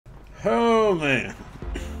Oh man,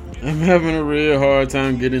 I'm having a real hard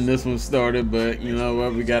time getting this one started, but you know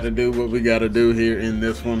what, we got to do what we got to do here in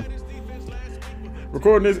this one.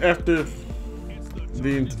 Recording this after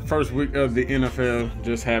the first week of the NFL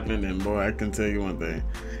just happened, and boy, I can tell you one thing.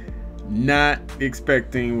 Not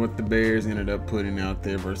expecting what the Bears ended up putting out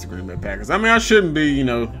there versus the Green Bay Packers. I mean, I shouldn't be, you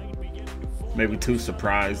know, maybe too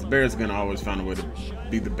surprised. The Bears are going to always find a way to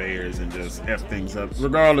be the Bears and just F things up,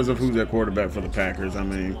 regardless of who's at quarterback for the Packers. I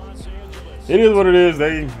mean, it is what it is.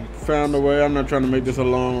 They found a way. I'm not trying to make this a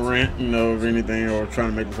long rant, you know, of anything, or trying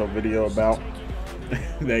to make this whole video about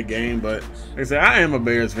that game. But like I said, I am a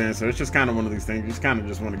Bears fan, so it's just kind of one of these things. You just kind of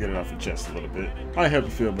just want to get it off your chest a little bit. I help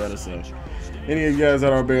you feel better. So any of you guys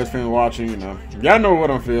that are Bears fans watching, you know, y'all know what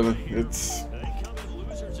I'm feeling. It's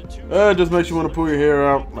it just makes you want to pull your hair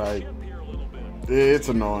out. Like, it's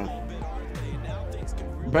annoying.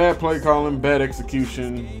 Bad play calling, bad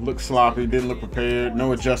execution, looked sloppy, didn't look prepared,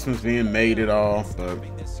 no adjustments being made at all. But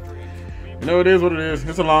you know, it is what it is.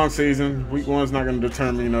 It's a long season. Week one's not going to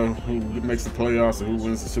determine, you know, who makes the playoffs or who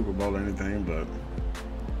wins the Super Bowl or anything. But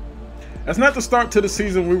that's not the start to the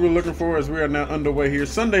season we were looking for, as we are now underway here.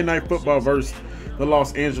 Sunday Night Football versus the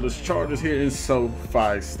Los Angeles Chargers here in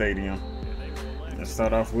SoFi Stadium. Let's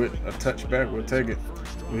start off with a touchback. We'll take it.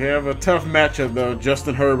 We have a tough matchup though.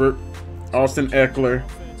 Justin Herbert, Austin Eckler,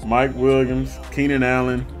 Mike Williams, Keenan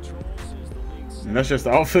Allen. And that's just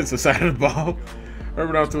the offensive side of the ball.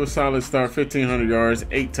 Herbert off to a solid start, 1,500 yards,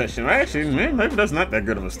 8 touchdowns. Actually, man, maybe that's not that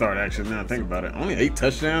good of a start, actually, now I think about it. Only 8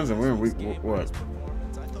 touchdowns, and we're in week, what?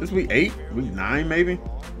 This week 8? Week 9, maybe?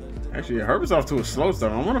 Actually, yeah, Herbert's off to a slow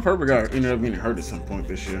start. I wonder if Herbert ended up getting hurt at some point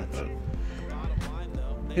this year. But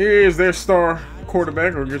here is their star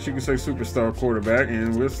quarterback, or I guess you could say superstar quarterback,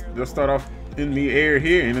 and they'll start off in the air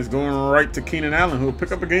here, and it's going right to Keenan Allen, who will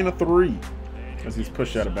pick up a gain of 3 as he's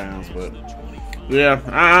pushed out of bounds. But yeah,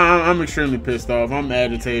 I'm extremely pissed off. I'm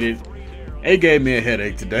agitated. It gave me a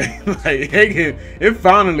headache today. Like, it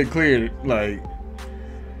finally cleared. Like,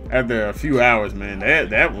 after a few hours, man,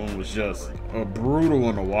 that one was just a brutal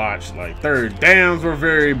one to watch. Like, third downs were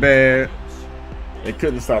very bad. They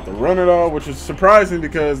couldn't stop the run at all, which is surprising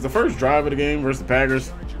because the first drive of the game versus the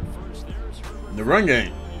Packers, the run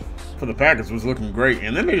game for the Packers was looking great,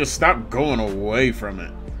 and then they just stopped going away from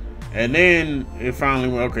it. And then it finally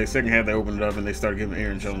went, okay, second half they opened it up and they started giving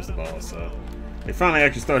Aaron Jones the ball. So they finally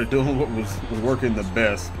actually started doing what was working the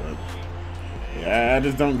best. But yeah, I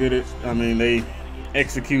just don't get it. I mean, they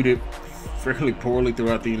executed fairly poorly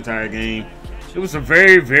throughout the entire game. It was a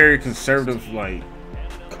very, very conservative, like,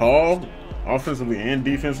 call, offensively and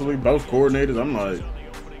defensively, both coordinators. I'm like,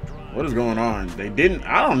 what is going on? They didn't,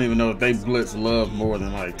 I don't even know if they blitzed Love more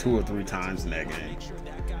than like 2 or 3 times in that game.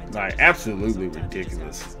 Like, absolutely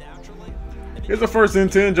ridiculous. Here's the 1st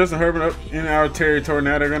and 10. Justin Herbert up in our territory.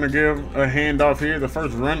 Now they're going to give a handoff here. The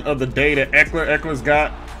first run of the day to Eckler. Eckler's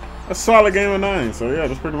got a solid game of 9. So yeah,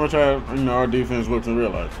 that's pretty much how, you know, our defense looks in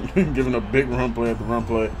real life. Giving a big run play after run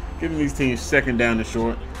play. Giving these teams 2nd down and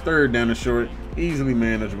short, 3rd down and short. Easily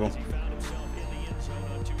manageable.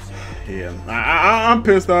 Yeah, I'm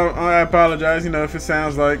pissed off. I apologize, you know, if it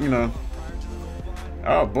sounds like, you know.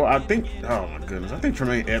 Oh, boy, I think, oh, my goodness. I think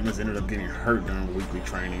Tremaine Edmonds ended up getting hurt during weekly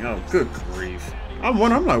training. Oh, good grief. I'm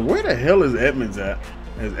like, where the hell is Edmonds at?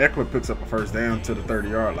 As Eckler picks up a 1st down to the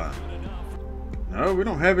 30-yard line. No, we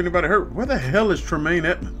don't have anybody hurt. Where the hell is Tremaine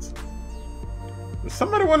Edmonds? Does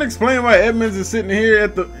somebody want to explain why Edmonds is sitting here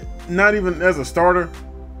at the, not even as a starter?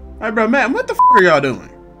 Hey, bro, Matt, what the f*** are y'all doing?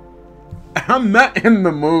 I'm not in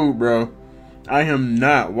the mood, bro. I am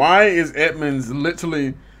not. Why is Edmonds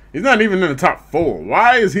literally... He's not even in the top 4.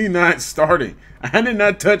 Why is he not starting? I did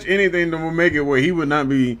not touch anything that will make it where he would not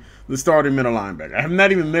be the starting middle linebacker. I have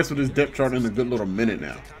not even messed with his depth chart in a good little minute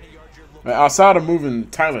now. Like, outside of moving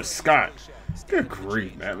Tyler Scott. Good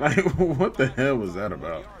grief, man. Like, what the hell was that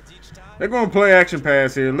about? They're going to play action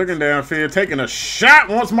pass here. Looking downfield, taking a shot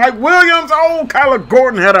once Mike Williams. Oh, Kyler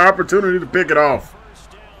Gordon had an opportunity to pick it off.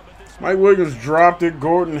 Mike Williams dropped it.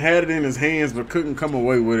 Gordon had it in his hands but couldn't come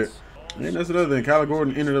away with it. And that's another thing. Kyler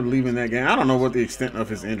Gordon ended up leaving that game. I don't know what the extent of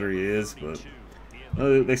his injury is, but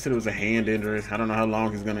they said it was a hand injury. I don't know how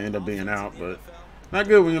long he's going to end up being out, but not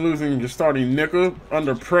good when you're losing your starting nickel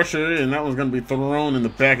under pressure, and that one's going to be thrown in the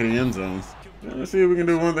back of the end zone. Let's see if we can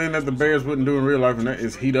do one thing that the Bears wouldn't do in real life, and that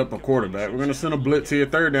is heat up a quarterback. We're going to send a blitz here,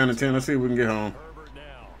 3rd down and 10. Let's see if we can get home.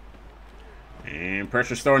 And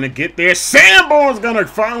pressure starting to get there. Sanborn's going to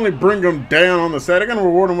finally bring him down on the side. They're going to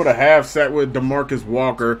reward him with a half sack with DeMarcus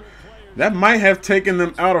Walker. That might have taken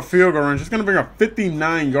them out of field goal range. It's going to bring a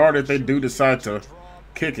 59-yard if they do decide to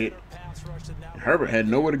kick it. Herbert had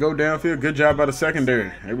nowhere to go downfield. Good job by the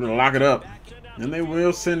secondary. Able to lock it up. And they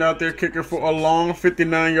will send out their kicker for a long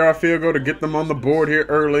 59-yard field goal to get them on the board here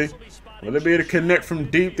early. Will they be able to connect from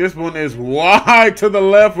deep? This one is wide to the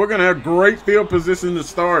left. We're going to have great field position to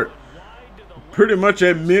start. Pretty much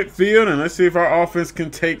at midfield. And let's see if our offense can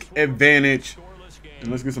take advantage. And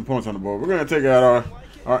let's get some points on the board. We're going to take out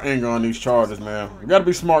our anger on these Chargers, man. We got to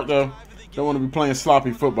be smart, though. Don't want to be playing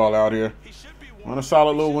sloppy football out here. On a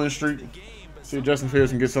solid little win streak. See if Justin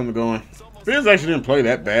Fields can get something going. Fields actually didn't play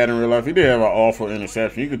that bad in real life. He did have an awful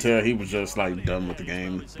interception. You could tell he was just like done with the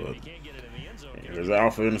game. But there's an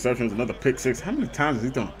awful interception. There's another pick six. How many times has he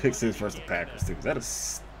thrown a pick six versus the Packers too? Is that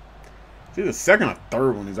it's either the second or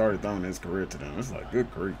third one he's already thrown in his career to them. It's like good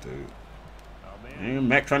grief, dude. And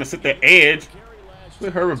Mac trying to sit that edge.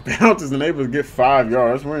 Khalil Herbert bounces and able to get 5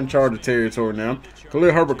 yards. We're in charge of territory now.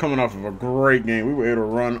 Khalil Herbert coming off of a great game. We were able to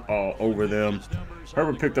run all over them.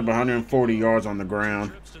 Herbert picked up 140 yards on the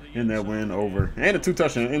ground in that win over. And a 2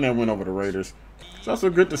 touchdown in that win over the Raiders. It's also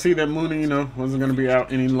good to see that Mooney, wasn't going to be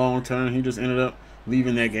out any long term. He just ended up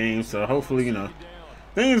leaving that game. So hopefully,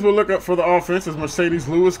 things will look up for the offense as Mercedes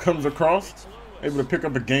Lewis comes across. Able to pick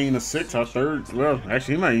up a gain of 6. Our third, well,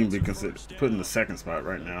 actually, he might even be considered put in the second spot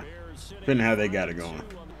right now. Depending on how they got it going.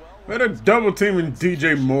 But they're double teaming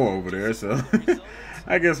DJ Moore over there, so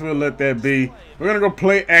I guess we'll let that be. We're going to go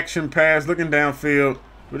play action pass, looking downfield.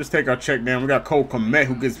 We'll just take our check down. We got Cole Kmet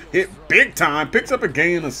who gets hit big time, picks up a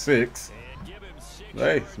gain of 6.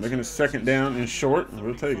 Hey, making a second down and short.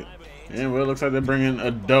 We'll take it. And well, it looks like they're bringing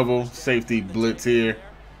a double safety blitz here.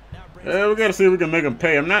 We got to see if we can make them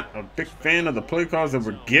pay. I'm not a big fan of the play calls that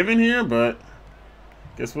we're given here, but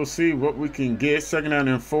guess we'll see what we can get. Second down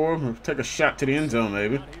and 4. We'll take a shot to the end zone,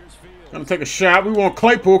 maybe. Gonna take a shot. We want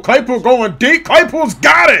Claypool. Claypool going deep. Claypool's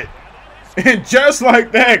got it. And just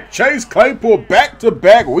like that, Chase Claypool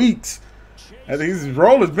back-to-back weeks. I think his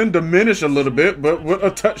role has been diminished a little bit, but with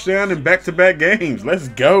a touchdown in back-to-back games. Let's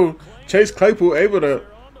go. Chase Claypool able to...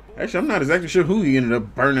 Actually, I'm not exactly sure who he ended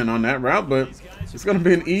up burning on that route, but it's going to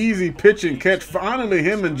be an easy pitch and catch. Finally,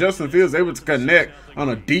 him and Justin Fields able to connect on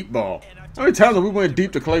a deep ball. How many times have we went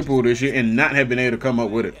deep to Claypool this year and not have been able to come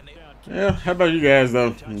up with it? Yeah, how about you guys,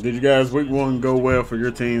 though? Did you guys week 1 go well for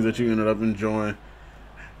your teams that you ended up enjoying?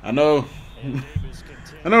 I know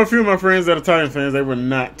a few of my friends that are Titan fans, they were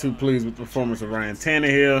not too pleased with the performance of Ryan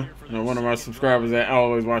Tannehill. One of our subscribers that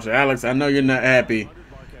always watch it. Alex, I know you're not happy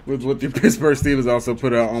with what the Pittsburgh Steelers also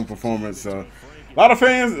put out on performance. So, a lot of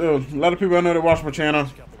fans, a lot of people I know that watch my channel,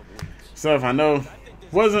 stuff I know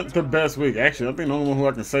wasn't the best week. Actually, I think the only one who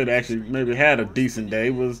I can say that actually maybe had a decent day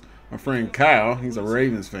was my friend Kyle. He's a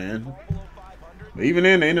Ravens fan. But even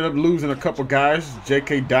then, they ended up losing a couple guys.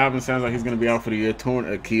 J.K. Dobbins sounds like he's going to be out for the year,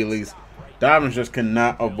 torn Achilles. Dobbins just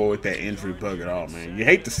cannot avoid that injury bug at all, man. You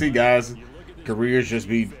hate to see guys' careers just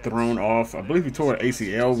be thrown off. I believe he tore an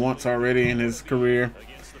ACL once already in his career.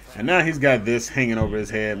 And now he's got this hanging over his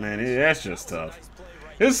head, man. That's just tough.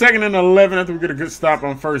 It's 2nd and 11 after we get a good stop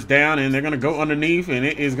on first down, and they're going to go underneath, and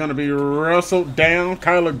it is going to be wrestled down.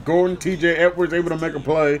 Kyler Gordon, T.J. Edwards able to make a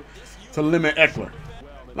play to limit Eckler.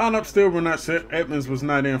 Lineup still were not set. Edmonds was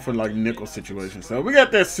not in for like nickel situation. So we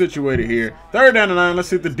got that situated here. 3rd down and 9. Let's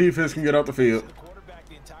see if the defense can get off the field.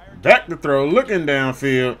 Back to throw, looking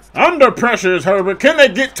downfield. Under pressure is Herbert. Can they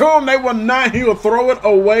get to him? They will not. He will throw it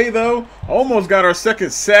away, though. Almost got our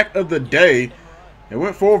 2nd sack of the day. It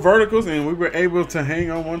went 4 verticals, and we were able to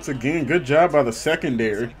hang on once again. Good job by the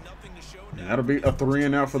secondary. And that'll be a 3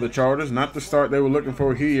 and out for the Chargers. Not the start they were looking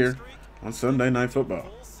for here on Sunday Night Football.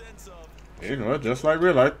 Just like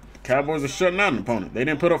real life, the Cowboys are shutting out an opponent. They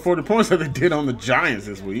didn't put up 40 points like they did on the Giants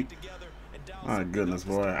this week. My goodness,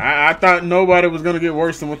 boy. I thought nobody was going to get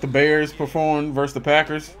worse than what the Bears performed versus the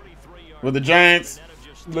Packers. With the Giants,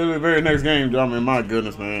 literally the very next game, I mean, my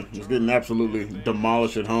goodness, man. Just getting absolutely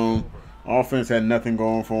demolished at home. Offense had nothing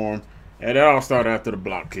going for them. And it all started after the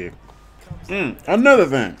block kick. Another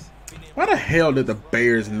thing. Why the hell did the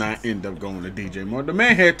Bears not end up going to DJ Moore? The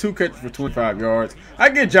man had 2 catches for 25 yards. I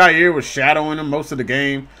get Jair was shadowing him most of the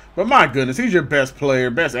game. But my goodness, he's your best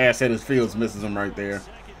player. Best asset is Fields misses him right there.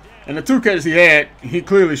 And the 2 catches he had, he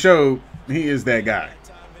clearly showed he is that guy.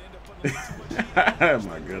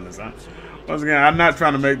 My goodness. Once again, I'm not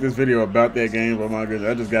trying to make this video about that game, but my goodness,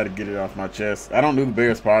 I just got to get it off my chest. I don't do the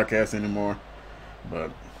Bears podcast anymore.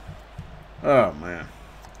 But, oh, man.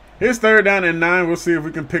 Here's 3rd down and 9. We'll see if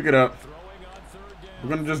we can pick it up. We're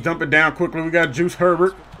going to just dump it down quickly. We got Juice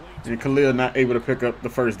Herbert. And Khalil not able to pick up the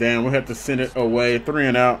first down. We'll have to send it away. 3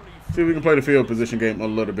 and out. See if we can play the field position game a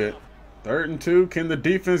little bit. 3rd and 2. Can the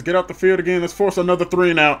defense get off the field again? Let's force another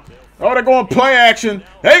 3 and out. Oh, they're going play action.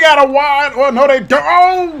 They got a wide. Oh, no, they don't.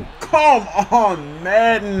 Oh, come on,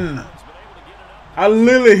 Madden. I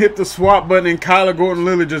literally hit the swap button and Kyler Gordon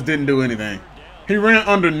literally just didn't do anything. He ran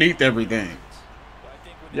underneath everything.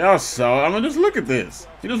 Y'all saw. I mean, just look at this.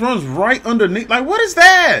 He just runs right underneath. Like, what is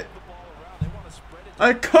that?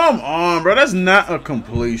 Like, come on, bro. That's not a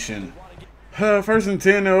completion. First and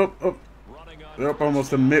 10. They're up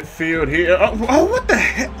almost to midfield here. Oh, what the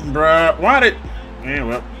heck, bro? Why did... Yeah,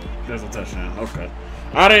 well, there's a touchdown. Okay.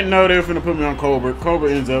 I didn't know they were going to put me on Colbert. Colbert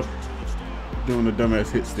ends up doing the dumbass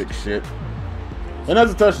hit stick shit. And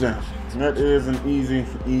that's a touchdown. That is an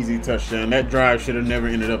easy touchdown. That drive should have never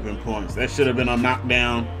ended up in points. That should have been a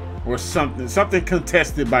knockdown or something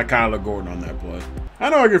contested by Kyler Gordon on that play. I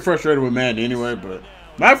know I get frustrated with Madden anyway, but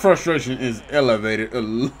my frustration is elevated a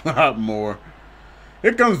lot more.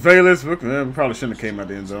 Here comes Valus. We probably shouldn't have came out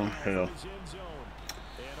the end zone. Hell.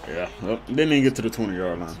 Yeah, well, didn't even get to the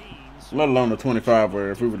 20-yard line. Let alone the 25,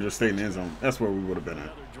 where if we would just stay in the end zone, that's where we would have been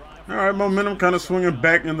at. All right, momentum kind of swinging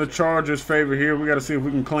back in the Chargers' favor here. We got to see if we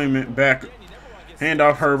can claim it back. Hand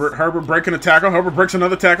off Herbert. Herbert breaking a tackle. Herbert breaks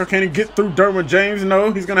another tackle. Can he get through Derwin James?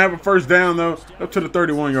 No, he's going to have a first down, though, up to the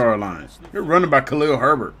 31-yard line. Good running by Khalil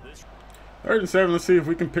Herbert. 3rd and 7. Let's see if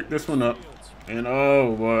we can pick this one up. And,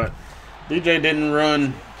 oh, boy. DJ didn't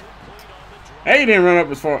run. He didn't run up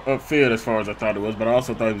upfield as far as I thought it was, but I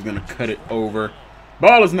also thought he was going to cut it over.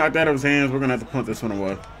 Ball is knocked out of his hands. We're going to have to punt this one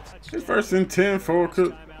away. It's 1st and 10 for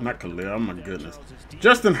not Khalil. Oh, my goodness.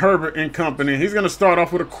 Justin Herbert and company. He's going to start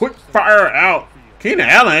off with a quick fire out. Keenan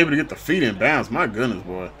Allen able to get the feet in bounds. My goodness,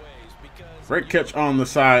 boy. Great catch on the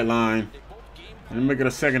sideline. And make it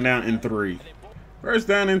a 2nd down and 3. 1st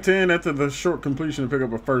down and 10 after the short completion to pick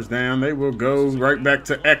up a 1st down. They will go right back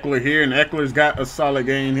to Eckler here. And Eckler's got a solid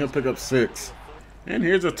gain. He'll pick up 6. And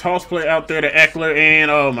here's a toss play out there to Eckler.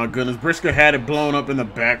 And, oh, my goodness. Brisker had it blown up in the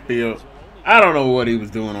backfield. I don't know what he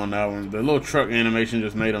was doing on that one. The little truck animation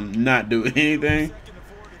just made him not do anything.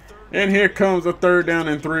 And here comes a 3rd down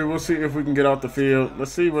and 3. We'll see if we can get off the field.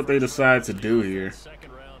 Let's see what they decide to do here.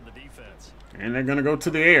 And they're going to go to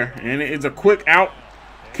the air. And it's a quick out.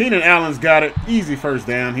 Keenan Allen's got it. Easy 1st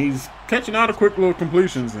down. He's catching out of quick little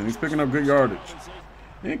completions, and he's picking up good yardage.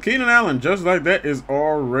 And Keenan Allen, just like that, is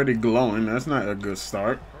already glowing. That's not a good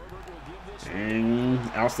start. And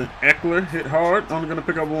Austin Eckler hit hard. Only going to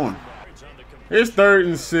pick up 1. It's 3rd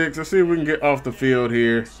and 6. Let's see if we can get off the field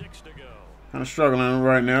here. Kind of struggling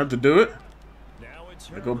right now to do it.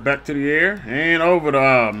 They go back to the air and over the.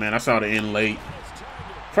 Oh man, I saw the end late.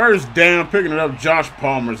 1st down, picking it up. Josh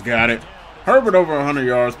Palmer's got it. Herbert over 100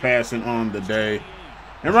 yards passing on the day.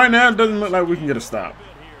 And right now, it doesn't look like we can get a stop.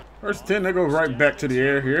 1st 10, they go right back to the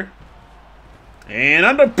air here. And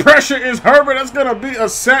under pressure is Herbert. That's going to be a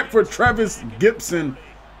sack for Travis Gibson.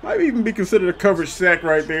 Might even be considered a coverage sack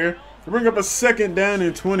right there. To bring up a 2nd down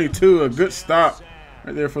and 22. A good stop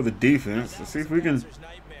right there for the defense. Let's see if we can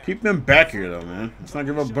keep them back here, though, man. Let's not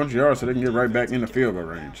give up a bunch of yards so they can get right back in the field goal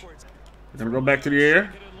range. We're going to go back to the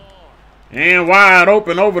air. And wide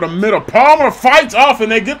open over the middle. Palmer fights off, and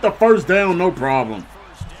they get the 1st down, no problem.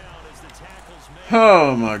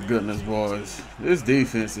 Oh, my goodness, boys. This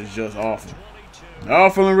defense is just awful.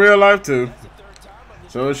 Awful in real life, too.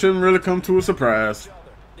 So it shouldn't really come to a surprise.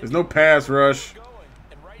 There's no pass rush.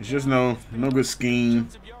 It's just no good scheme.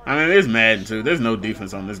 I mean, it's Madden, too. There's no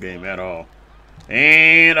defense on this game at all.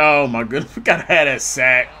 And, oh, my goodness. We got to have that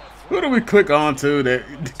sack. Who did we click on to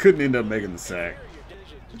that couldn't end up making the sack?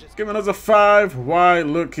 Giving us a 5-wide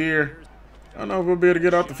look here. I don't know if we'll be able to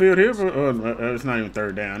get off the field here, but it's not even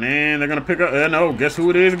 3rd down. And they're going to pick up, no, guess who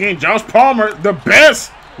it is again? Josh Palmer, the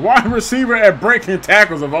best wide receiver at breaking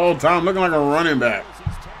tackles of all time, looking like a running back.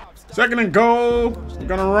 2nd and goal. We're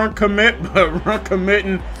going to run commit, but run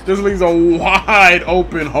committing just leaves a wide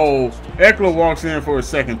open hole. Eckler walks in for a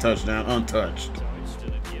 2nd touchdown, untouched.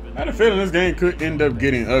 I had a feeling this game could end up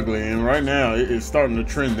getting ugly, and right now it is starting to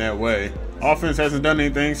trend that way. Offense hasn't done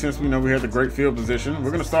anything since we had the great field position. We're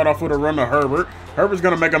going to start off with a run to Herbert. Herbert's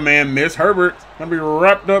going to make a man miss. Herbert going to be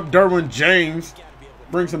wrapped up. Derwin James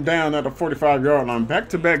brings him down at the 45-yard line.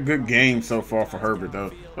 Back-to-back good games so far for Herbert,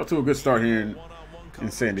 though. Up to a good start here in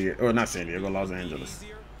San Diego. Or not San Diego, Los Angeles.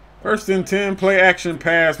 1st and 10, play action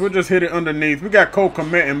pass. We'll just hit it underneath. We got Cole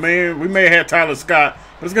Kmet, and man, we may have had Tyler Scott,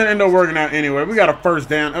 but it's going to end up working out anyway. We got a 1st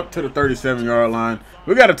down up to the 37-yard line.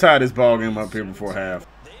 We got to tie this ball game up here before half.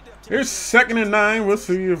 Here's 2nd and 9. We'll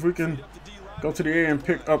see if we can go to the air and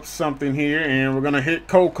pick up something here. And we're going to hit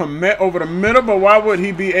Cole Kmet over the middle, but why would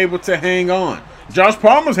he be able to hang on? Josh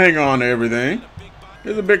Palmer's hanging on to everything.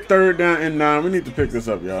 Here's a big 3rd down and 9. We need to pick this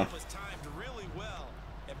up, y'all.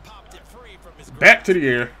 Back to the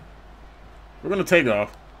air. We're going to take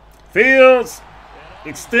off. Fields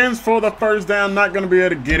extends for the 1st down. Not going to be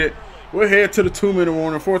able to get it. We'll head to the 2-minute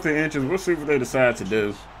warning, 4th and inches. We'll see what they decide to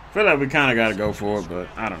do. Feel like we kind of got to go for it, but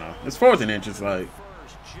I don't know. It's 4th and inches, like.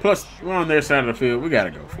 Plus, we're on their side of the field. We got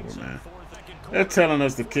to go for it, man. They're telling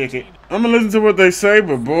us to kick it. I'm going to listen to what they say,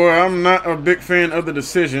 but boy, I'm not a big fan of the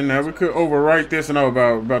decision. Now, we could overwrite this, and I'm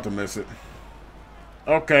about to miss it.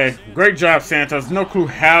 Okay, great job, Santos. No clue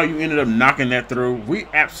how you ended up knocking that through. We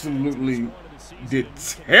absolutely did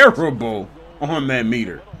terrible on that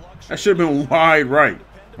meter. That should have been wide right.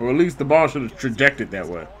 Or at least the ball should have trajected that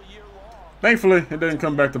way. Thankfully, it didn't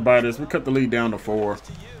come back to bite us. We cut the lead down to 4.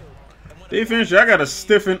 Defense, y'all got to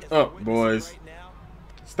stiffen up, boys.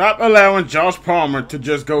 Stop allowing Josh Palmer to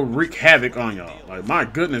just go wreak havoc on y'all. Like, my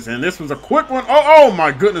goodness. And this was a quick one. Oh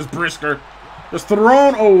my goodness, Brisker. Just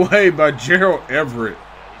thrown away by Gerald Everett.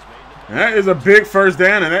 And that is a big first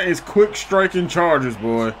down, and that is quick striking Chargers,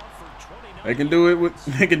 boy. They can do it with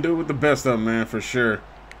the best of them, man, for sure.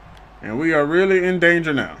 And we are really in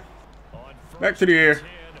danger now. Back to the air.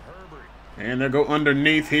 And they'll go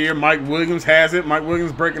underneath here. Mike Williams has it. Mike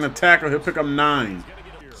Williams breaking a tackle. He'll pick up 9.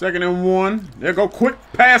 2nd and 1. They'll go quick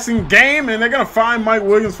passing game, and they're going to find Mike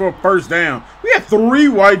Williams for a first down. We have 3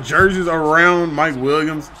 white jerseys around Mike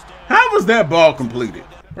Williams. How was that ball completed?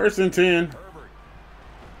 1st and 10.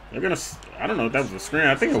 They're going to, I don't know if that was a screen.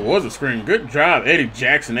 I think it was a screen. Good job, Eddie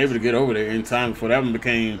Jackson, able to get over there in time before that one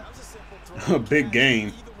became a big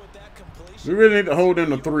game. We really need to hold them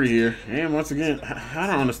to 3 here. And once again, I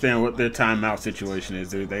don't understand what their timeout situation is,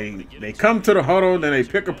 dude. They come to the huddle, then they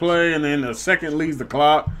pick a play, and then a second leaves the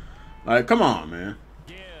clock. Like, come on, man.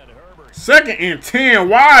 2nd and 10,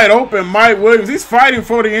 wide open Mike Williams. He's fighting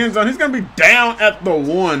for the end zone. He's going to be down at the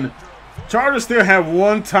 1. Chargers still have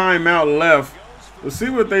 1 timeout left. We'll see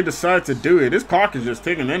what they decide to do here. This clock is just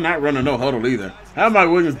ticking. They're not running no huddle either. How Mike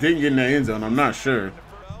Williams didn't get in the end zone, I'm not sure.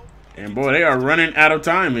 And, boy, they are running out of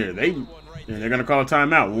time here. They're going to call a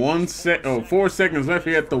timeout. 4 seconds left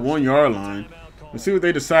here at the 1-yard line. Let's see what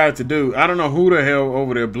they decide to do. I don't know who the hell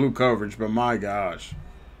over there blew coverage, but my gosh.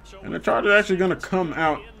 And the Chargers are actually going to come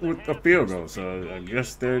out with a field goal. So I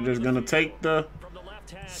guess they're just going to take the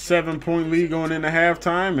 7-point lead going into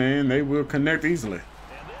halftime, and they will connect easily.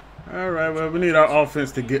 All right, well, we need our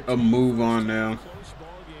offense to get a move on now.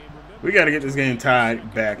 We got to get this game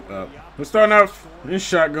tied back up. We're starting off in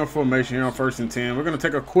shotgun formation here on 1st and 10. We're going to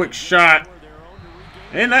take a quick shot.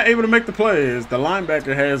 And not able to make the play as the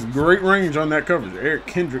linebacker has great range on that coverage. Eric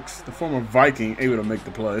Kendricks, the former Viking, able to make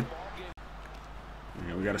the play.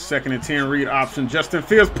 And we got a 2nd and 10 read option. Justin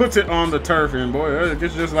Fields puts it on the turf, and boy,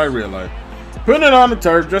 it's just like real life. Putting it on the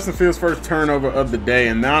turf, Justin Fields' first turnover of the day.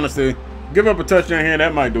 And honestly, give up a touchdown here,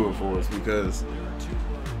 that might do it for us because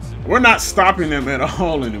we're not stopping them at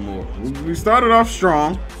all anymore. We started off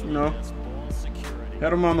strong, you know.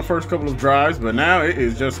 Had them on the first couple of drives, but now it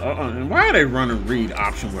is just, and why are they running read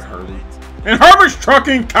option with Herbert? And Herbert's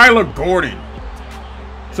trucking Kyler Gordon.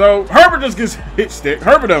 So Herbert just gets hit stick.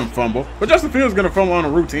 Herbert doesn't fumble, but Justin Fields is going to fumble on a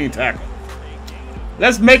routine tackle.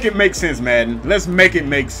 Let's make it make sense, Madden. Let's make it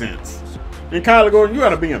make sense. And Kyler Gordon, you got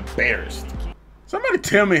to be embarrassed. Somebody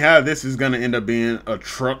tell me how this is going to end up being a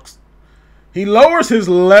truck. He lowers his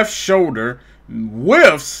left shoulder,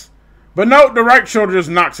 whiffs, but no, the right shoulder just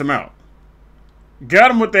knocks him out.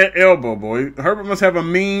 Got him with that elbow, boy. Herbert must have a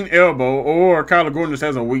mean elbow, or Kyler Gordon just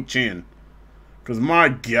has a weak chin. Because, my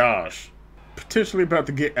gosh, potentially about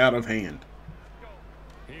to get out of hand.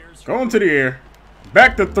 Going to the air.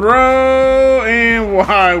 Back to throw, and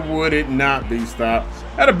why would it not be stopped?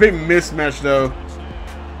 Had a big mismatch, though.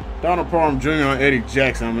 Donald Parham Jr. on Eddie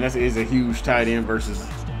Jackson. I mean, that is a huge tight end versus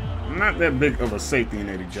not that big of a safety in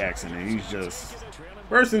Eddie Jackson. And he's just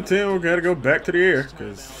 1st and 10. We got to go back to the air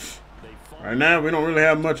because right now we don't really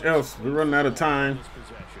have much else. We're running out of time.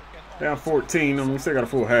 Down 14. I mean, we still got a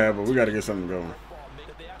full half, but we got to get something going.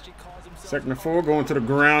 2nd and 4, going to the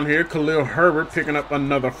ground here. Khalil Herbert picking up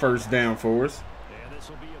another first down for us.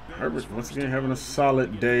 Herbert, once again, having a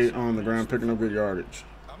solid day on the ground, picking up good yardage.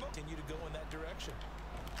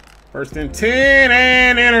 1st and 10,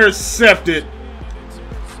 and intercepted.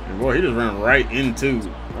 And boy, he just ran right into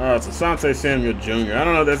it's Asante Samuel Jr. I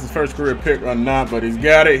don't know if that's his first career pick or not, but he's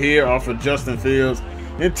got it here off of Justin Fields.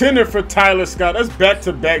 Intended for Tyler Scott. That's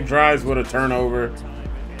back-to-back drives with a turnover.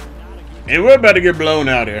 And we're about to get blown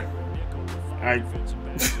out here.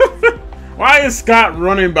 Why is Scott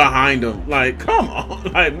running behind him? Like, come on.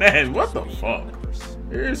 Like, man, what the fuck?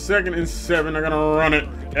 Here's 2nd and 7. They're going to run it.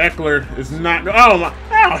 Eckler is not. Oh, my.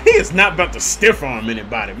 Oh, he is not about to stiff arm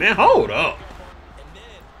anybody, man. Hold up.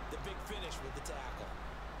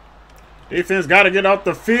 Defense got to get off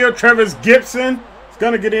the field. Travis Gibson is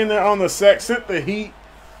going to get in there on the sack. Sent the heat.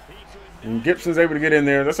 And Gibson's able to get in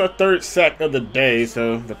there. That's our third sack of the day,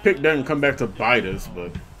 so the pick doesn't come back to bite us,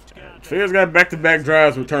 but Fields got back-to-back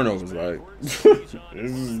drives with turnovers. Like, this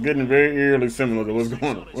is getting very eerily similar to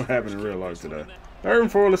what happened in real life today. 3rd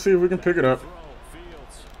and 4, let's see if we can pick it up.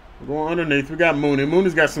 We're going underneath. We got Mooney.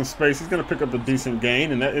 Mooney's got some space. He's going to pick up a decent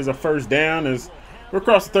gain, and that is a first down as we're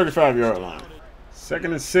across the 35-yard line. 2nd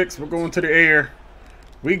and 6, we're going to the air.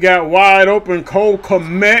 We got wide open Cole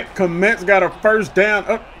Kmet. Kmet's got a first down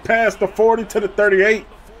up past the 40 to the 38.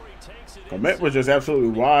 Kmet was just absolutely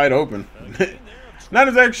wide open. Not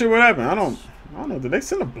exactly sure what happened. I don't know. Did they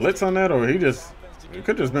send a blitz on that, or it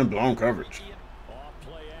could just been blown coverage.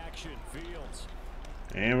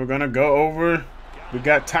 And we're gonna go over. We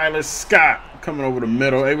got Tyler Scott coming over the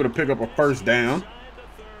middle, able to pick up a first down.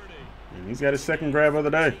 And he's got his 2nd grab of the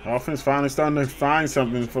day. Offense finally starting to find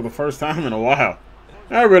something for the first time in a while.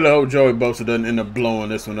 I really hope Joey Bosa doesn't end up blowing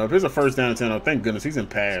this one up. It's a first down and 10. Oh, thank goodness he's in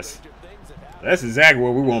pass. That's exactly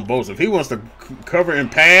where we want Bosa. If he wants to cover and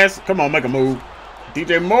pass, come on, make a move.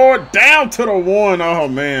 DJ Moore down to the 1. Oh,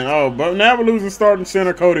 man. Oh, but now we're losing starting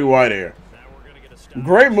center Cody Whitehair.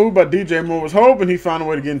 Great move by DJ Moore. Was hoping he found a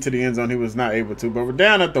way to get into the end zone. He was not able to, but we're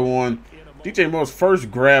down at the 1. DJ Moore's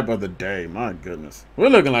first grab of the day. My goodness. We're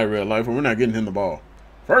looking like real life, but we're not getting him the ball.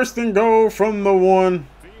 1st and goal from the 1.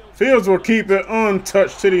 Fields will keep it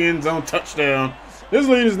untouched to the end zone. Touchdown. This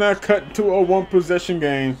lead is now cut to a 1-possession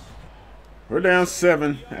game. We're down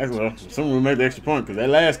 7. Well, someone will make the extra point because that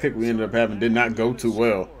last kick we ended up having did not go too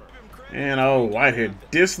well. And Whitehead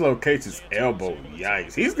dislocates his elbow.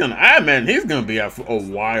 Yikes. He's gonna be out for a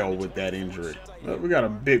while with that injury. But we got a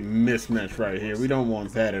big mismatch right here. We don't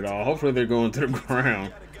want that at all. Hopefully they're going to the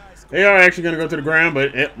ground. They are actually going to go to the ground,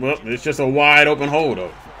 but it's just a wide open hole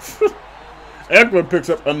though. Eckler picks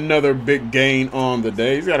up another big gain on the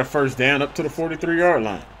day. He's got a first down up to the 43-yard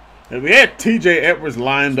line. And we had TJ Edwards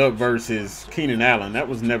lined up versus Keenan Allen. That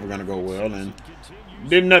was never going to go well, and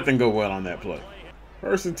did nothing go well on that play.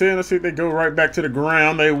 1st and 10. Let's see if they go right back to the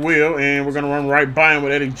ground. They will, and we're going to run right by him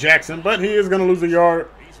with Eddie Jackson, but he is going to lose a yard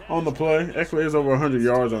on the play. Eckler is over 100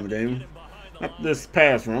 yards on the game. Not this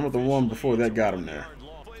pass run, but the one before that got him there.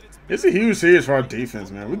 It's a huge series for our defense,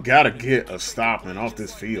 man. We got to get a stop and off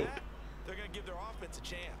this field.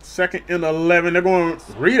 2nd and 11. They're going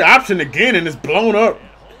read option again, and it's blown up.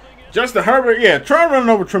 Justin Herbert, yeah, try running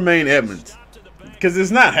over Tremaine Edmonds because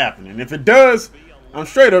it's not happening. If it does, I'm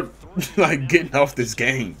straight up like getting off this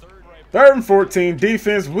game. 3rd and 14.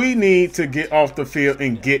 Defense, we need to get off the field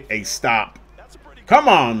and get a stop. Come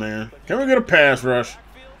on, man. Can we get a pass rush?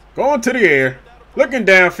 Going to the air. Looking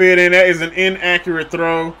downfield, and that is an inaccurate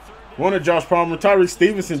throw. One of Josh Palmer. Tyree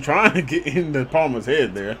Stevenson trying to get into Palmer's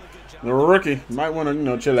head there. The rookie might want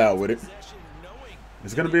to, chill out with it.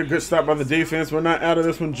 It's going to be a good stop by the defense. We're not out of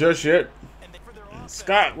this one just yet. And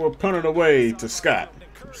Scott will punt it away to Scott.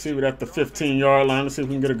 See it at the 15-yard line. Let's see if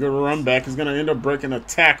we can get a good run back. He's going to end up breaking a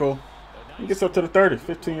tackle. He gets up to the 30.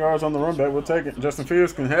 15 yards on the run back. We'll take it. Justin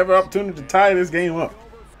Fields can have an opportunity to tie this game up.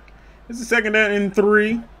 This is 2nd down and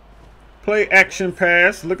 3. Play action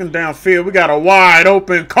pass. Looking downfield. We got a wide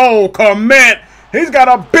open Cole Kmet. He's got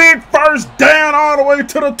a big first down all the way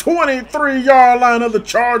to the 23-yard line of the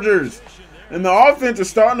Chargers. And the offense is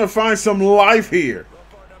starting to find some life here.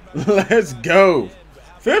 Let's go.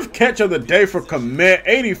 5th catch of the day for Kmet.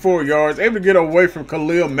 84 yards. Able to get away from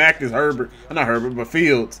Khalil Mack as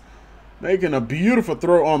Fields. Making a beautiful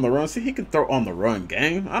throw on the run. See, he can throw on the run,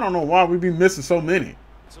 gang. I don't know why we be missing so many.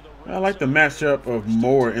 I like the matchup of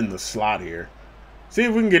Moore in the slot here. See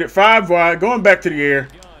if we can get it 5 wide. Going back to the air.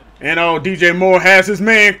 And DJ Moore has his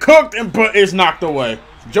man cooked, but it's knocked away.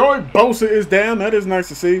 Joey Bosa is down. That is nice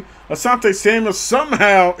to see. Asante Samuel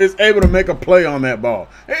somehow is able to make a play on that ball.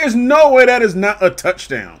 There is no way that is not a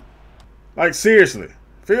touchdown. Like, seriously.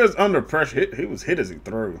 Fields under pressure. He was hit as he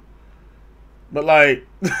threw. But, like,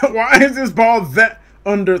 why is this ball that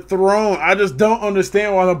underthrown? I just don't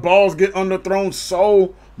understand why the balls get underthrown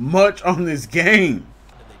so much on this game.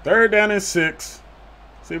 3rd down and 6.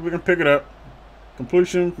 See if we can pick it up.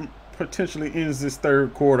 Completion potentially ends this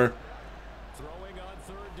 3rd quarter.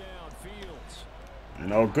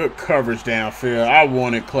 And good coverage downfield. I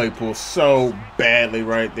wanted Claypool so badly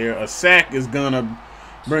right there. A sack is going to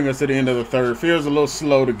bring us to the end of the 3rd. Feels a little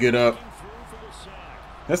slow to get up.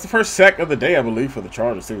 That's the first sack of the day, I believe, for the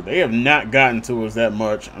Chargers, too. They have not gotten to us that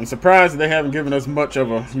much. I'm surprised that they haven't given us much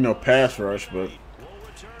of a, pass rush, but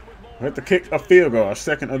we have to kick a field goal, our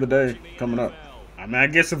 2nd of the day coming up. I mean, I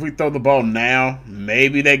guess if we throw the ball now,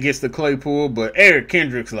 maybe that gets to Claypool, but Eric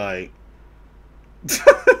Kendricks, like,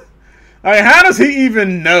 how does he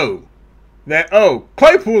even know that,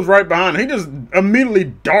 Claypool's right behind him? He just immediately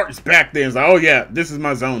darts back there and is like, oh, yeah, this is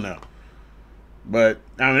my zone now. But,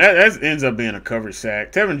 I mean, that ends up being a coverage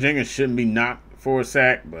sack. Tevin Jenkins shouldn't be knocked for a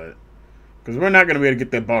sack, but because we're not going to be able to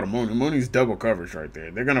get that ball to Mooney. Mooney's double coverage right there.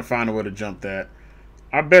 They're going to find a way to jump that.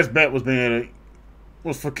 Our best bet was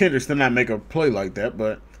for Kendricks to not make a play like that,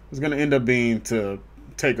 but it was going to end up being to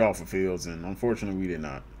take off of Fields, and unfortunately we did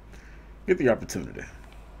not get the opportunity.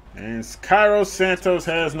 And Cairo Santos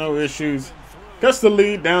has no issues. Gets the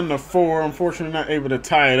lead down to 4. Unfortunately not able to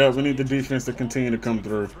tie it up. We need the defense to continue to come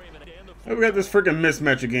through. And we got this freaking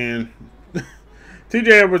mismatch again. TJ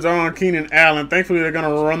Edwards on Keenan Allen. Thankfully they're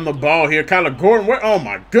going to run the ball here. Kyler Gordon. Oh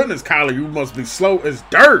my goodness, Kyler, you must be slow as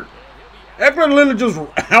dirt. Eckler Leonard just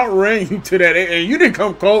outran you to that, and you didn't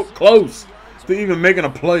come close to even making a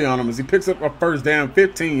play on him as he picks up a first down,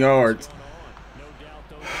 15 yards.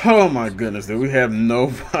 Oh my goodness, dude. We have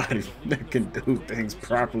nobody that can do things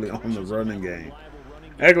properly on the running game.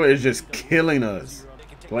 Eckler is just killing us.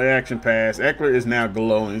 Play action pass. Eckler is now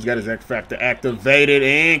glowing. He's got his X Factor activated,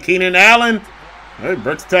 and Keenan Allen, he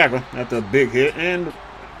breaks the tackle after a big hit, and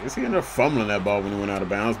I guess he ended up fumbling that ball when he went out of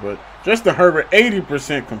bounds. But Justin Herbert,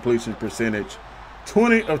 80% completion percentage,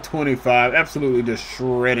 20 of 25, absolutely just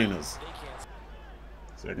shredding us.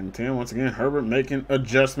 2nd and 10, once again, Herbert making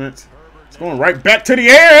adjustments. It's going right back to the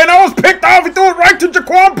air, and I was picked off. He threw it right to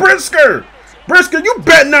Jaquan Brisker. Brisker, you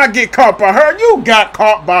better not get caught by her. You got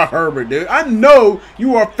caught by Herbert, dude. I know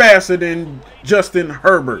you are faster than Justin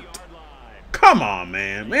Herbert. Come on,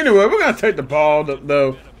 man. Anyway, we're going to take the ball,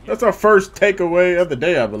 though. That's our first takeaway of the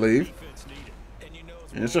day, I believe.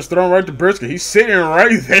 And it's just thrown right to Brisker. He's sitting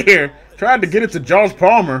right there. Tried to get it to Josh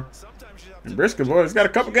Palmer. And Brisker, boy, he's got a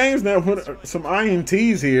couple games now with some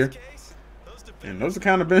INTs here. And those have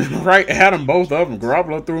kind of been right at him, both of them.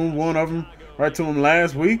 Garoppolo threw him one of them right to him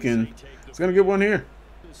last week, and he's going to get one here.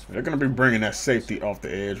 They're going to be bringing that safety off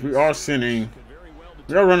the edge. We are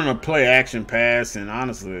running a play action pass, and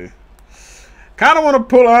honestly, kind of want to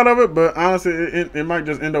pull out of it, but honestly, it might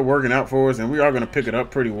just end up working out for us, and we are going to pick it up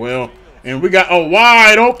pretty well. And we got a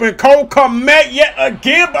wide open Cole Kmet yet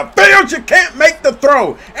again, but Fields, you can't make the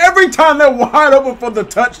throw. Every time they're wide open for the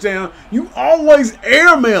touchdown, you always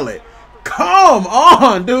airmail it. Come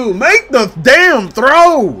on, dude. Make the damn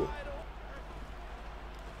throw.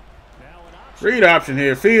 Read option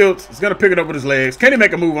here. Fields is going to pick it up with his legs. Can he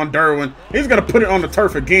make a move on Derwin? He's going to put it on the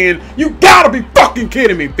turf again. You got to be fucking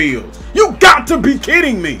kidding me, Fields. You got to be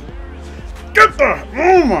kidding me. Get the...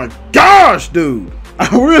 Oh, my gosh, dude. I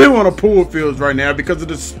really want to pull Fields right now because of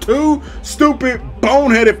this 2 stupid,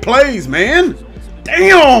 boneheaded plays, man.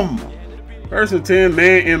 Damn. 1st and 10,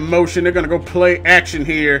 man in motion. They're going to go play action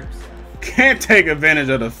here. Can't take advantage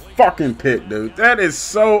of the fucking pick, dude. That is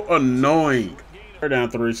so annoying. 3rd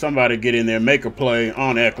down 3. Somebody get in there, make a play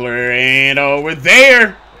on Eckler, and we're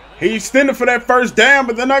there. He extended for that first down,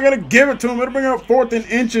 but they're not going to give it to him. It'll bring up 4th and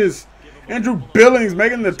inches. Andrew Billings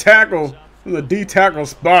making the tackle from the D tackle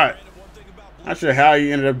spot. Not sure how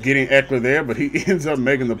he ended up getting Eckler there, but he ends up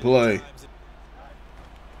making the play.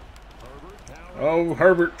 Oh,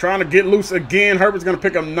 Herbert trying to get loose again. Herbert's going to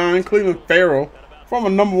pick up 9. Cleveland Farrell,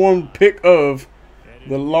 former #1 pick of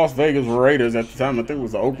the Las Vegas Raiders at the time. I think it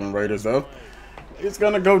was the Oakland Raiders, though. It's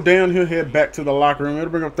going to go down. He'll head back to the locker room.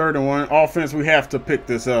 It'll bring up 3rd and 1. Offense, we have to pick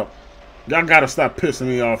this up. Y'all got to stop pissing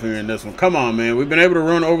me off here in this one. Come on, man. We've been able to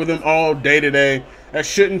run over them all day today. That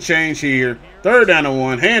shouldn't change here. 3rd down and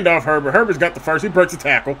 1. Hand off Herbert. Herbert's got the first. He breaks a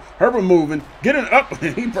tackle. Herbert moving. Getting up.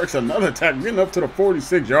 He breaks another tackle. Getting up to the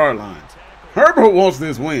 46-yard line. Herbert wants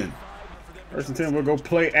this win. 1st and 10, we'll go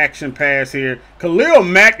play action pass here. Khalil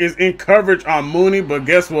Mack is in coverage on Mooney, but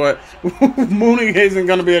guess what? Mooney isn't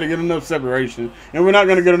going to be able to get enough separation, and we're not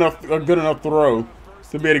going to get a good enough throw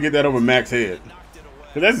to be able to get that over Mack's head.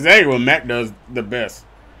 Because that's exactly what Mack does the best,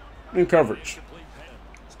 in coverage.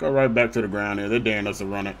 Let's go right back to the ground here. They're daring us to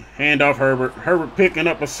run it. Hand off Herbert. Herbert picking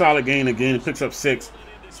up a solid gain again. He picks up 6.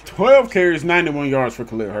 12 carries, 91 yards for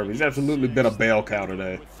Khalil Herbert. He's absolutely been a bell cow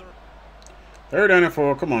today. 3rd down and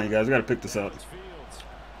 4. Come on, you guys. We got to pick this up.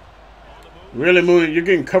 Really, Mooney, you're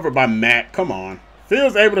getting covered by Matt. Come on.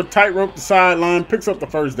 Fields able to tightrope the sideline. Picks up the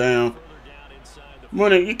 1st down.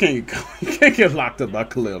 Mooney, you can't get locked up by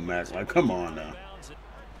Khalil Mack. Like, come on now.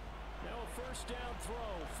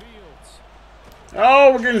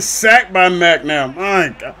 Oh, we're getting sacked by Mack now.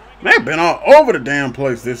 My God. Mack been all over the damn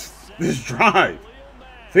place this drive.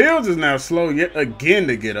 Fields is now slow yet again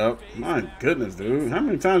to get up. My goodness, dude. How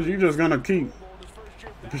many times are you just going to keep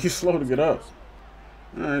be slow to get up?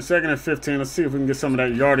 All right, 2nd and 15. Let's see if we can get some of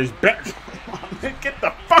that yardage back. Man, get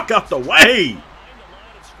the fuck out the way.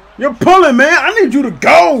 You're pulling, man. I need you to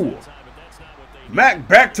go. Mack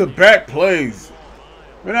back-to-back plays.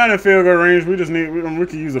 We're not in field goal range. We just need, we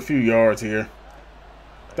can use a few yards here.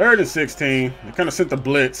 3rd and 16. They kind of sent the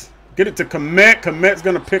blitz. Get it to Komet. Komet's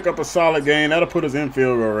going to pick up a solid gain. That'll put us in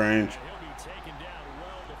field goal range.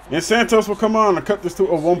 And Santos will come on and cut this to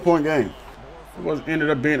a 1-point game. It ended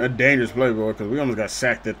up being a dangerous play, boy, because we almost got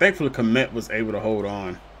sacked there. Thankfully, Komet was able to hold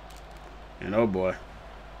on. And oh boy.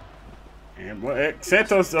 And boy,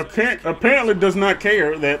 Santos apparently does not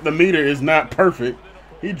care that the meter is not perfect.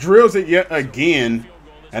 He drills it yet again.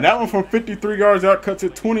 And that one from 53 yards out cuts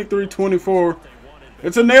it 23-24.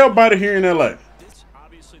 It's a nail biter here in LA.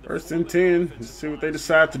 1st and 10. Let's see what they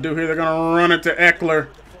decide to do here. They're going to run it to Eckler.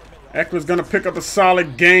 Eckler's going to pick up a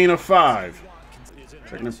solid gain of 5.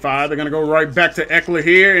 2nd and 5. They're going to go right back to Eckler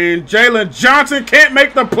here. And Jalen Johnson can't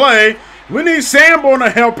make the play. We need Sanborn to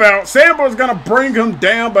help out. Sanborn's going to bring him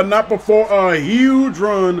down, but not before a huge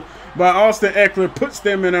run by Austin Eckler puts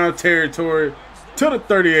them in our territory to the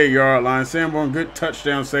 38-yard line. Sanborn, good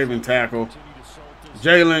touchdown saving tackle.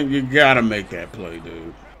 Jalen, you got to make that play,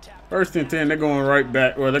 dude. 1st and 10, they're going right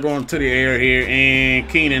back, or they're going to the air here, and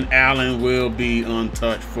Keenan Allen will be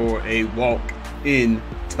untouched for a walk-in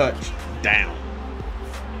touchdown.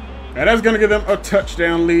 And that's going to give them a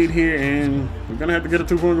touchdown lead here, and we're going to have to get a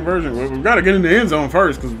 2-point conversion. Well, we've got to get in the end zone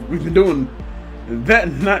first, because we've been doing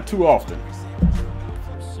that not too often.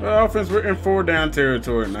 Well, offense, we're in 4-down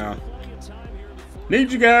territory now.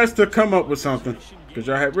 Need you guys to come up with something, because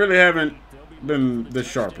y'all really haven't been the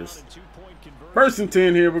sharpest. 1st and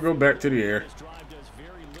 10 here. We'll go back to the air.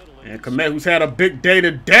 And Komet, who's had a big day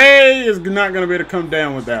today, is not going to be able to come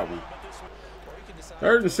down with that one.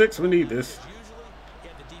 3rd and 6. We need this.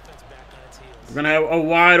 We're going to have a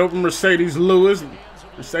wide open Mercedes Lewis.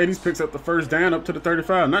 Mercedes picks up the 1st down up to the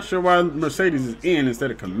 35. Not sure why Mercedes is in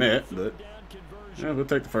instead of Komet, but yeah, we'll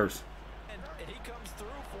take the 1st.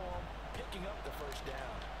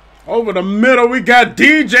 Over the middle, we got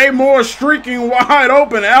DJ Moore streaking wide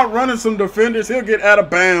open, outrunning some defenders. He'll get out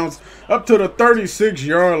of bounds up to the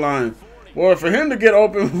 36-yard line. Boy, for him to get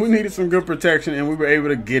open, we needed some good protection, and we were able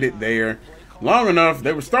to get it there long enough.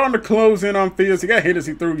 They were starting to close in on Fields. He got hit as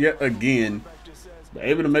he threw yet again. But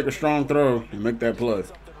able to make a strong throw and make that play.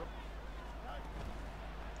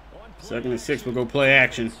 2nd and 6, we'll go play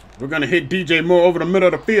action. We're going to hit DJ Moore over the middle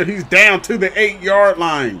of the field. He's down to the 8-yard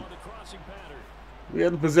line. We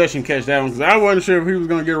had the possession catch that one because I wasn't sure if he was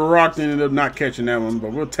going to get rocked and ended up not catching that one,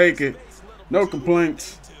 but we'll take it. No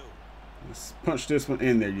complaints. Let's punch this one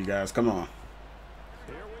in there, you guys. Come on.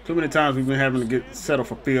 Too many times we've been having to get settled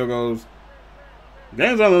for field goals.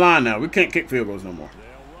 Game's on the line now. We can't kick field goals no more.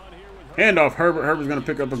 Handoff Herbert. Herbert's going to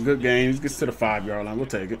pick up a good gain. He gets to the 5-yard line. We'll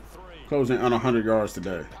take it. Closing on 100 yards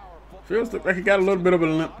today. Feels like he got a little bit of a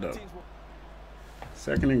limp, though.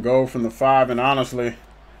 2nd and goal from the 5, and honestly,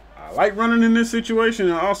 I like running in this situation.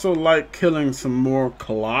 I also like killing some more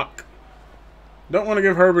clock. Don't want to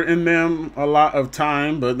give Herbert and them a lot of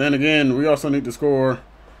time, but then again, we also need to score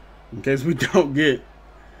in case we don't get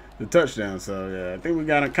the touchdown. So yeah, I think we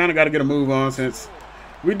kind of got to get a move on since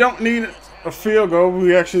we don't need a field goal.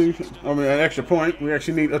 We actually, an extra point. We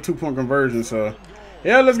actually need a 2-point conversion. So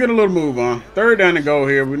yeah, let's get a little move on. 3rd down and goal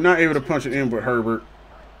here. We're not able to punch it in with Herbert.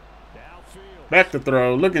 Back to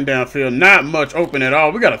throw, looking downfield, not much open at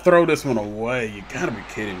all. We got to throw this one away. You got to be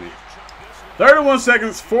kidding me. 31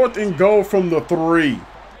 seconds, 4th and goal from the 3.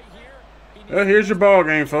 Well, here's your ball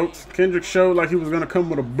game, folks. Kendrick showed like he was going to come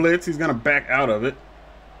with a blitz. He's going to back out of it.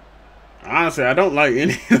 Honestly, I don't like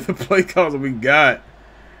any of the play calls that we got.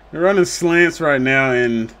 They're running slants right now,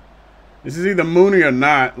 and this is either Mooney or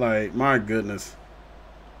not. Like, my goodness.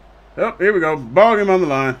 Oh, here we go. Ball game on the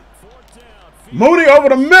line. Mooney over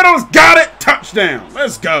the middle's got it. Touchdown.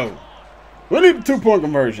 Let's go. We need a 2-point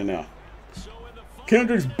conversion now.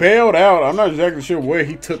 Kendrick's bailed out. I'm not exactly sure where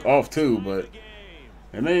he took off to, but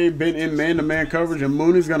they may have been in man-to-man coverage, and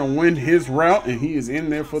Mooney's going to win his route, and he is in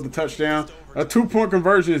there for the touchdown. A 2-point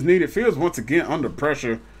conversion is needed. Fields once again under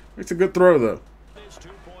pressure. It's a good throw, though.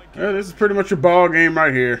 Yeah, this is pretty much your ball game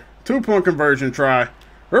right here. 2-point conversion try.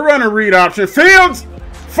 We're running read option. Fields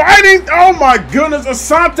fighting. Oh, my goodness.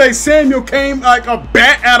 Asante Samuel came like a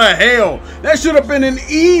bat out of hell. That should have been an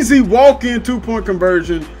easy walk-in 2-point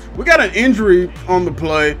conversion. We got an injury on the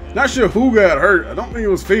play. Not sure who got hurt. I don't think it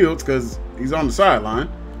was Fields because he's on the sideline.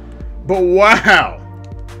 But wow.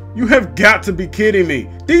 You have got to be kidding me.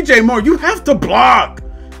 DJ Moore, you have to block.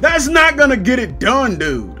 That's not going to get it done,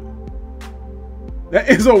 dude. That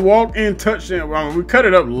is a walk-in touchdown. I mean, we cut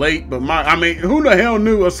it up late, but who the hell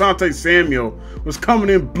knew Asante Samuel was coming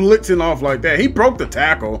in blitzing off like that? He broke the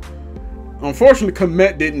tackle. Unfortunately,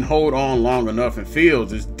 Komet didn't hold on long enough, and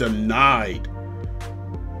Fields is denied.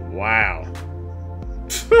 Wow.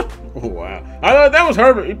 Oh, wow. I thought that was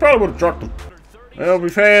Herbert. He probably would have trucked him. Well,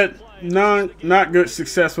 we've had not good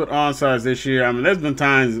success with onsides this year. I mean, there's been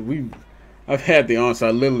times I've had the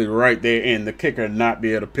onside literally right there and the kicker not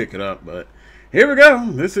be able to pick it up. But here we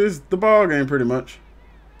go. This is the ball game pretty much.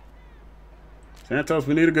 Santos,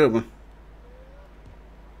 we need a good one.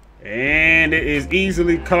 And it is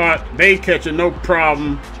easily caught. They catch it, no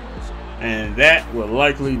problem. And that will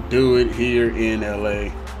likely do it here in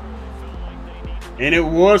LA. And it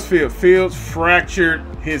was Fields. Fields fractured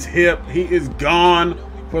his hip. He is gone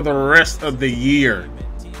for the rest of the year.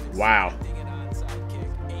 Wow.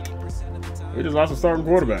 We just lost a starting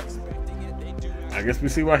quarterback. I guess we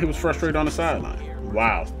see why he was frustrated on the sideline.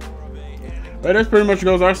 Wow. But that pretty much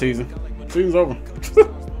goes our season. Season's over.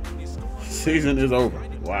 Season is over.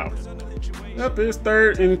 Wow. Yep, it's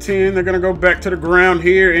 3rd and 10. They're going to go back to the ground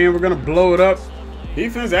here, and we're going to blow it up.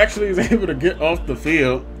 Defense actually is able to get off the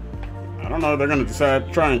field. I don't know if they're going to decide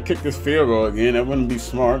to try and kick this field goal again. That wouldn't be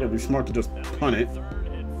smart. It'd be smart to just punt it.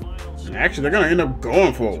 And actually, they're going to end up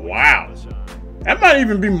going for it. Wow. That might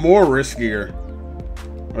even be more riskier.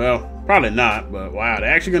 Well, probably not, but wow,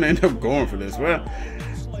 they're actually going to end up going for this. Well,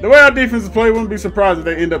 the way our defense is played, wouldn't be surprised if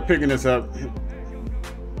they end up picking this up.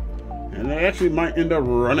 And they actually might end up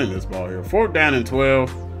running this ball here. 4th down and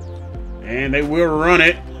 12. And they will run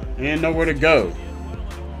it and nowhere to go.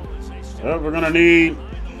 So we're going to need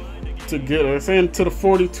to get us into the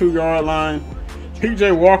 42-yard line.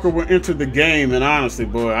 PJ Walker will enter the game. And honestly,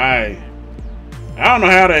 boy, I don't know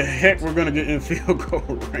how the heck we're going to get in field goal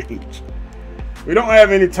range. We don't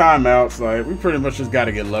have any timeouts. Like, we pretty much just got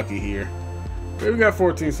to get lucky here. We got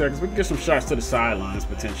 14 seconds. We can get some shots to the sidelines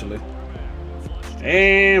potentially.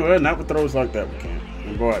 And, well, not with throws like that we can't.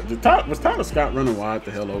 And boy, was Tyler Scott running wide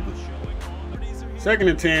the hell open? 2nd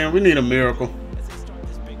and 10. We need a miracle.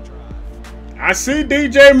 I see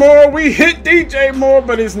DJ Moore. We hit DJ Moore,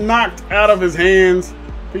 but it's knocked out of his hands.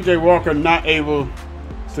 PJ Walker not able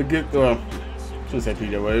to get the... I shouldn't say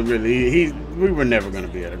PJ Walker. Really, we were never going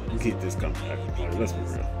to be able to keep this comeback. Let's be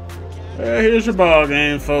real. Here's your ball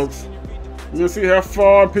game, folks. We're going to see how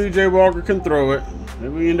far PJ Walker can throw it.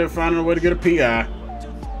 Maybe we end up finding a way to get a PI.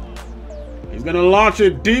 He's going to launch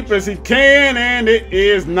it deep as he can, and it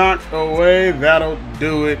is knocked away. That'll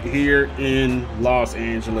do it here in Los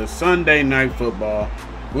Angeles. Sunday Night Football.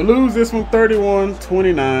 We lose this one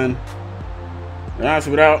 31-29. And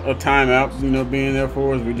honestly, without a timeout, being there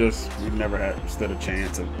for us, we never stood a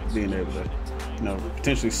chance of being able to,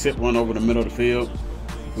 potentially sit one over the middle of the field.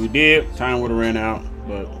 If we did, time would have ran out.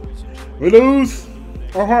 But we lose.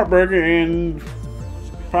 Our heartbreaker, and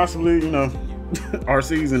possibly, our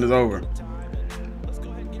season is over.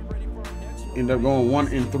 End up going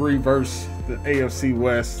 1-3 versus the AFC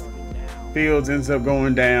West. Fields ends up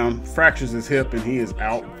going down, fractures his hip, and he is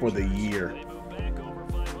out for the year.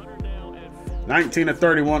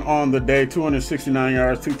 19-31 on the day, 269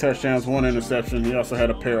 yards, 2 touchdowns, 1 interception. He also had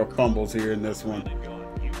a pair of fumbles here in this one.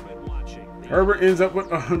 Herbert ends up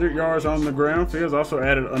with 100 yards on the ground. Fields also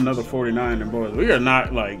added another 49. And boys, we are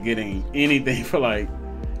not getting anything for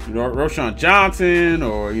Roshan Johnson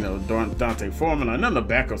or Dante Foreman. None of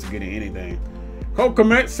the backups are getting anything. Cole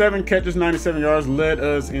Kmet, 7 catches, 97 yards, led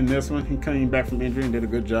us in this one. He came back from injury and did a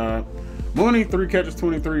good job. Mooney, 3 catches,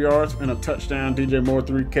 23 yards, and a touchdown. DJ Moore,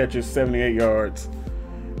 3 catches, 78 yards.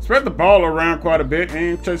 Spread the ball around quite a bit,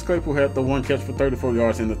 and Chase Claypool had the 1 catch for 34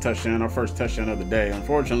 yards in the touchdown, our first touchdown of the day.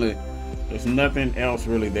 Unfortunately, there's nothing else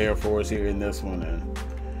really there for us here in this one, and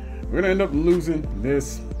we're going to end up losing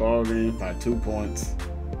this ball game by 2 points.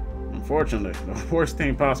 Unfortunately, the worst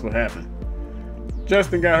thing possible happened.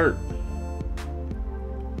 Justin got hurt.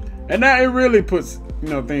 And now it really puts,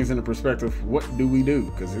 things into perspective. What do we do?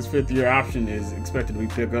 Because his 5th-year option is expected to be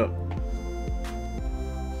picked up.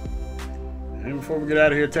 And before we get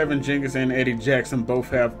out of here, Tevin Jenkins and Eddie Jackson both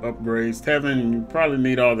have upgrades. Tevin, you probably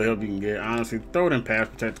need all the help you can get. Honestly, throw it in pass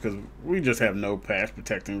protect because we just have no pass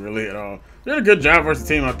protecting really at all. Did a good job versus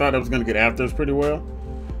the team I thought I was going to get after us pretty well.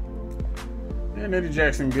 And Eddie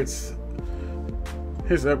Jackson gets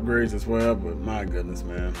his upgrades as well, but my goodness,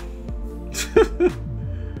 man.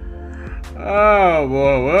 Oh,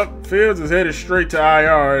 boy. Well, Fields is headed straight to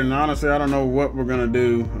IR, and honestly, I don't know what we're going to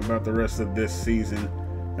do about the rest of this season.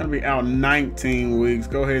 Going to be out 19 weeks.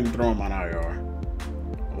 Go ahead and throw him on IR.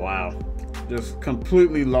 Wow. Just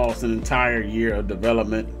completely lost an entire year of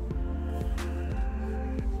development.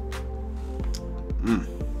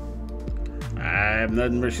 I have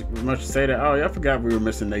nothing much to say that. Oh, yeah, I forgot we were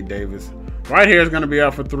missing Nate Davis. Right here is going to be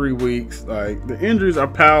out for 3 weeks. The injuries are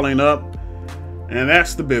piling up, and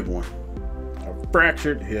that's the big one. A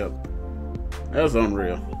fractured hip. That's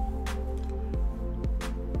unreal.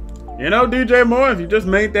 DJ Moore, if you just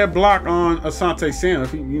made that block on Asante Sam,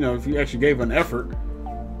 if you actually gave an effort,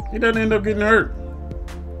 he doesn't end up getting hurt.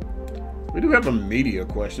 We do have a media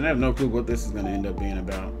question. I have no clue what this is going to end up being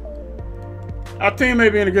about. Our team may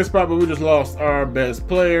be in a good spot, but we just lost our best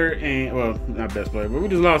player, and well, not best player, but we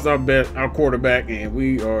just lost our quarterback, and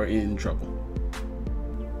we are in trouble.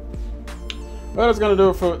 Well, that's going to do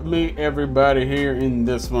it for me, everybody, here in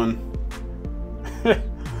this one.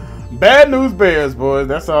 Bad news Bears, boys.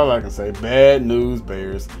 That's all I can say. Bad news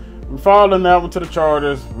Bears. We followed in that one to the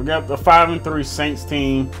Chargers. We got the 5-3 Saints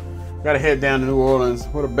team. Got to head down to New Orleans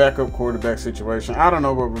with a backup quarterback situation. I don't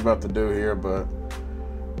know what we're about to do here, but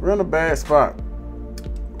we're in a bad spot.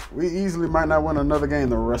 We easily might not win another game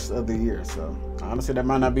the rest of the year. So, honestly, that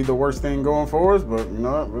might not be the worst thing going for us, but you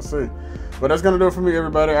know what? We'll see. But that's going to do it for me,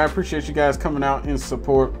 everybody. I appreciate you guys coming out in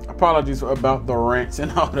support. Apologies about the rants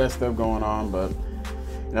and all that stuff going on, but,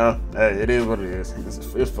 you know, hey, it is what it is.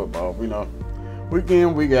 It's football. You know, week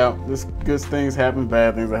in, week out. This good things happen,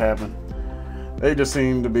 bad things that happen. They just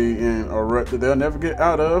seem to be in a rut that they'll never get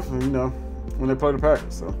out of, you know, when they play the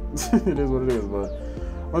Packers. So, it is what it is, but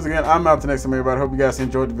once again, I'm out to next time, everybody. Hope you guys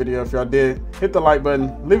enjoyed the video. If y'all did, hit the like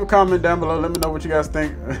button. Leave a comment down below. Let me know what you guys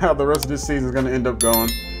think, how the rest of this season is going to end up going.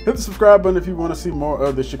 Hit the subscribe button if you want to see more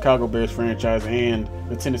of the Chicago Bears franchise and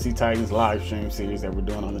the Tennessee Titans live stream series that we're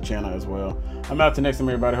doing on the channel as well. I'm out to next time,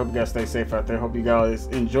 everybody. Hope you guys stay safe out there. Hope you guys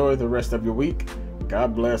enjoy the rest of your week.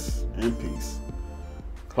 God bless and peace.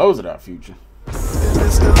 Close it out, Future. And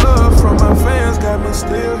it's the love from my fans got me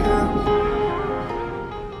still here.